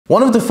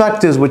One of the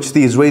factors which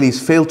the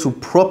Israelis failed to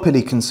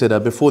properly consider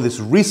before this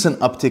recent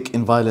uptick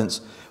in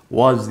violence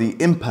was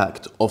the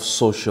impact of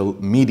social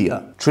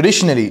media.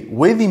 Traditionally,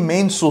 where the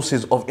main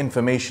sources of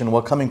information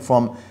were coming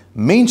from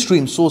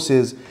mainstream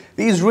sources,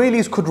 the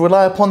Israelis could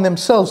rely upon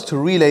themselves to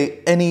relay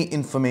any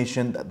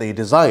information that they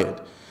desired.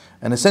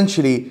 And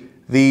essentially,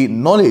 the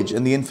knowledge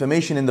and the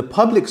information in the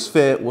public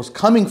sphere was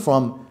coming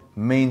from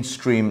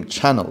mainstream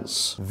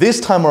channels. This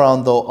time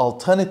around though,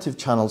 alternative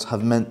channels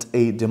have meant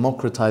a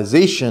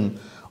democratization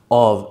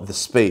of the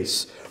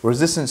space.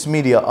 Resistance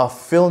media are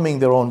filming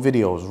their own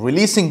videos,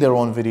 releasing their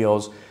own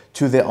videos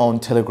to their own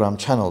Telegram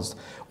channels,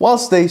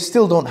 whilst they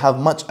still don't have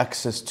much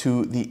access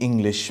to the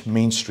English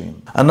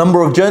mainstream. A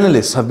number of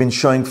journalists have been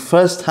showing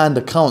first-hand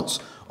accounts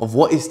of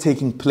what is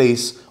taking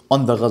place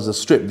on the Gaza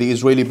Strip, the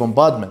Israeli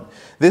bombardment.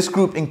 This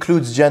group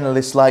includes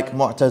journalists like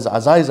Mu'taz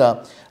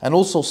Azaiza and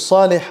also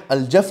Saleh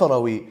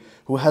Al-Jafarawi,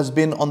 who has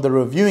been on the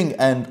reviewing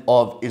end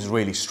of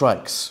Israeli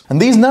strikes. And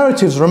these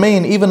narratives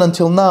remain even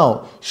until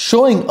now,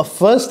 showing a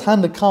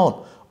first-hand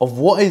account of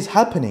what is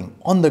happening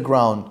on the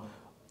ground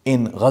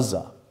in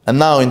Gaza. And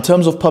now, in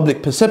terms of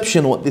public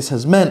perception, what this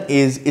has meant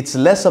is it's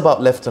less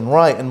about left and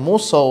right and more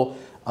so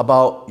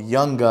about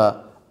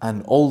younger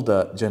and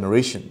older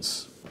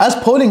generations. As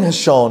polling has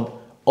shown,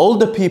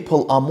 older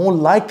people are more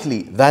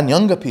likely than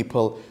younger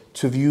people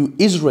to view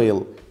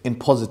Israel in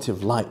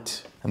positive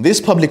light. And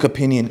this public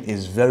opinion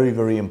is very,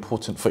 very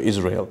important for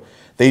Israel.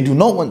 They do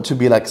not want to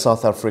be like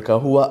South Africa,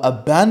 who were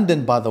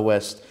abandoned by the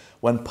West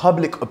when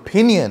public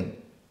opinion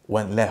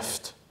went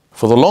left.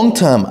 For the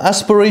long-term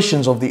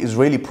aspirations of the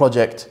Israeli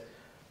project,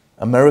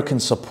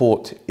 American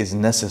support is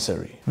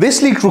necessary.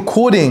 This leaked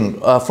recording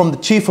from the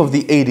chief of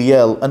the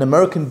ADL, an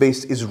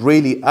American-based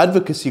Israeli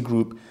advocacy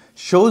group,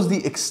 shows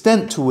the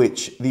extent to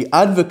which the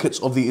advocates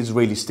of the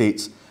Israeli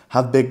states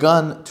have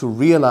begun to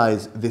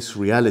realize this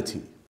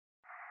reality.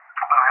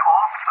 But I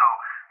also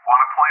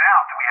want to point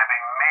out that we have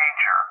a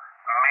major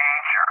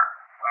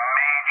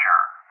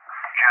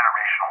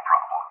generational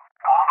problem.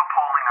 All the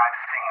polling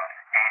I've seen,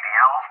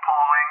 ADL's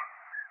polling,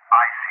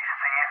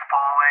 ICC's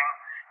polling,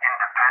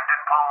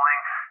 independent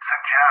polling,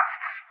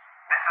 suggests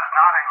this is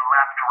not a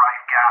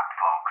left-right gap,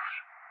 folks.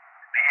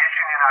 The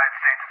issue in the United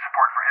States of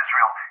support for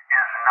Israel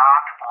is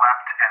not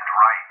left and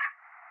right.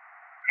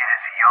 It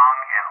is young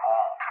and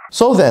old.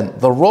 So then,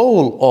 the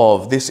role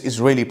of this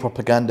Israeli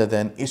propaganda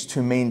then is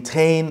to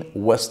maintain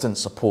Western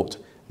support,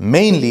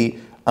 mainly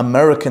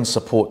American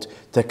support,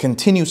 to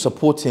continue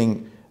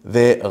supporting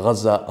their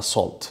Gaza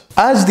assault.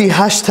 As the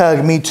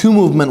hashtag #MeToo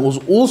movement was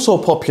also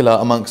popular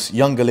amongst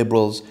younger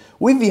liberals,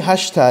 with the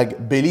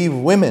hashtag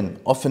 #BelieveWomen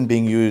often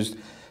being used,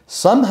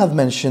 some have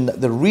mentioned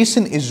that the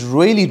recent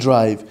Israeli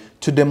drive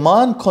to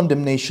demand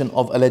condemnation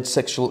of alleged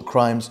sexual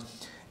crimes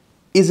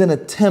is an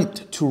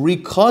attempt to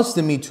recast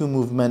the #MeToo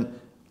movement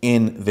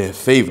in their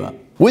favor.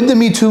 With the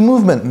 #MeToo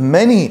movement,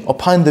 many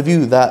opined the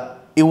view that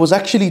it was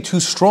actually too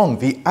strong.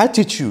 The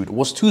attitude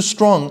was too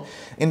strong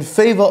in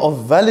favor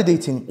of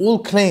validating all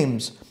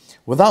claims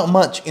without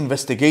much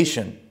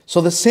investigation.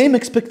 So the same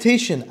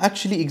expectation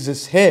actually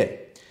exists here.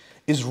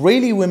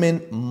 Israeli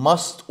women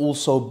must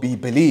also be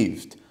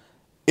believed.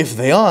 If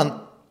they aren't,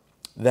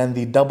 then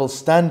the double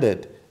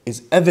standard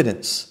is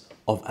evidence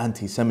of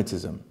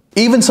anti-Semitism.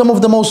 Even some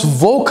of the most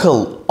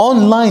vocal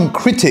online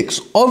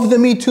critics of the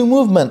 #MeToo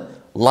movement,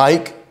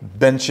 like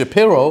Ben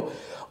Shapiro,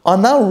 are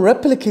now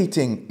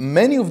replicating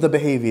many of the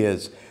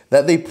behaviors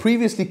that they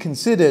previously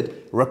considered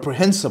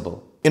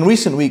reprehensible. In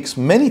recent weeks,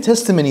 many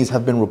testimonies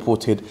have been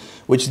reported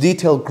which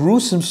detail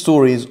gruesome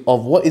stories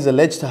of what is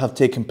alleged to have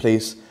taken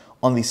place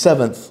on the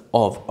 7th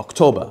of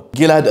October.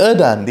 Gilad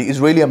Erdan, the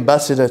Israeli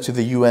ambassador to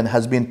the UN,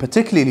 has been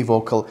particularly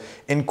vocal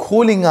in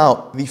calling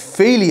out the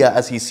failure,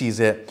 as he sees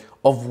it,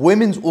 of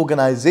women's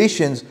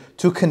organizations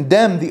to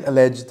condemn the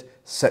alleged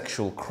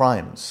sexual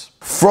crimes.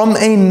 From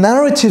a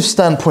narrative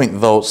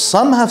standpoint though,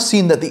 some have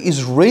seen that the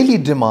Israeli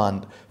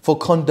demand for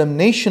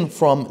condemnation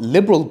from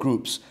liberal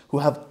groups who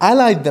have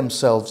allied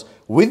themselves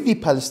with the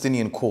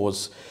Palestinian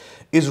cause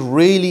is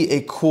really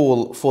a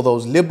call for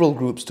those liberal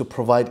groups to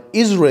provide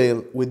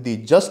Israel with the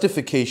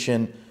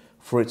justification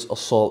for its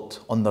assault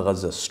on the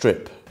Gaza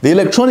Strip. The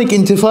Electronic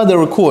Intifada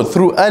record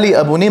through Ali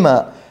Abu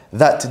Nima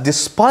that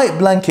despite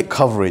blanket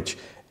coverage,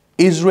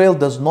 Israel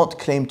does not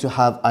claim to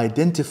have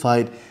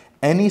identified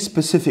any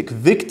specific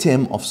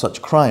victim of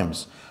such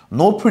crimes,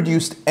 nor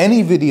produced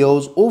any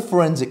videos or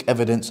forensic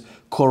evidence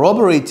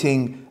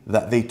corroborating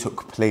that they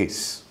took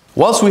place.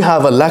 Whilst we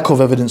have a lack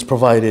of evidence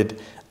provided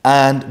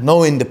and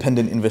no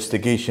independent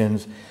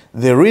investigations,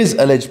 there is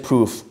alleged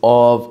proof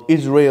of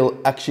Israel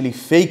actually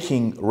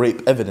faking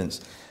rape evidence,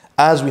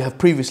 as we have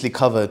previously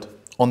covered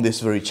on this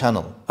very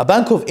channel. A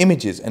bank of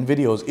images and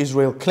videos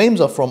Israel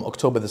claims are from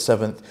October the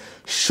 7th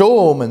show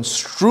a woman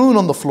strewn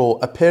on the floor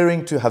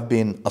appearing to have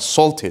been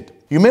assaulted.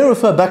 You may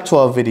refer back to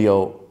our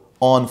video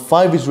on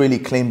 5 Israeli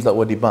claims that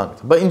were debunked.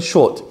 But in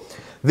short,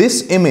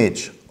 this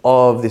image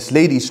of this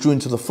lady strewn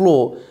to the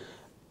floor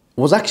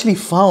was actually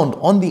found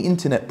on the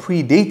internet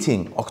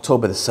predating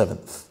October the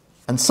 7th.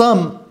 And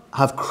some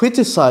have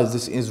criticized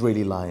this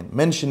Israeli line,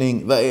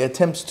 mentioning that it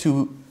attempts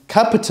to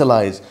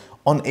capitalize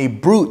on a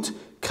brute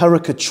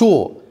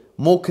caricature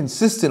more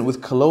consistent with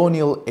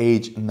colonial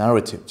age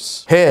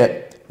narratives.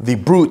 Here, the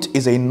brute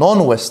is a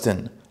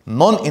non-Western,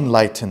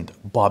 non-enlightened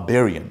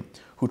barbarian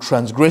who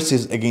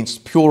transgresses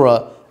against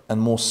purer and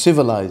more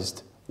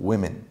civilized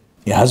women.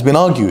 It has been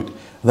argued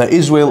that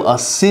Israel are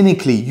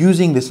cynically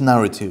using this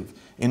narrative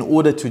in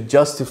order to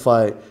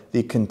justify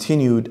the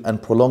continued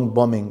and prolonged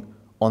bombing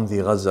on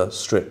the Gaza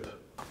Strip.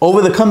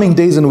 Over the coming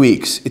days and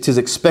weeks, it is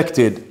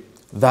expected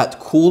that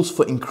calls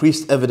for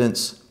increased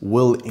evidence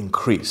will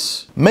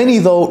increase. Many,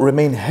 though,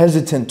 remain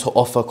hesitant to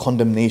offer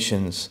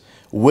condemnations,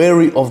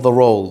 wary of the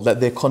role that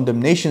their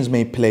condemnations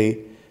may play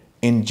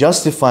in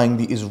justifying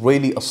the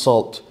Israeli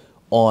assault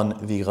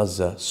on the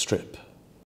Gaza Strip.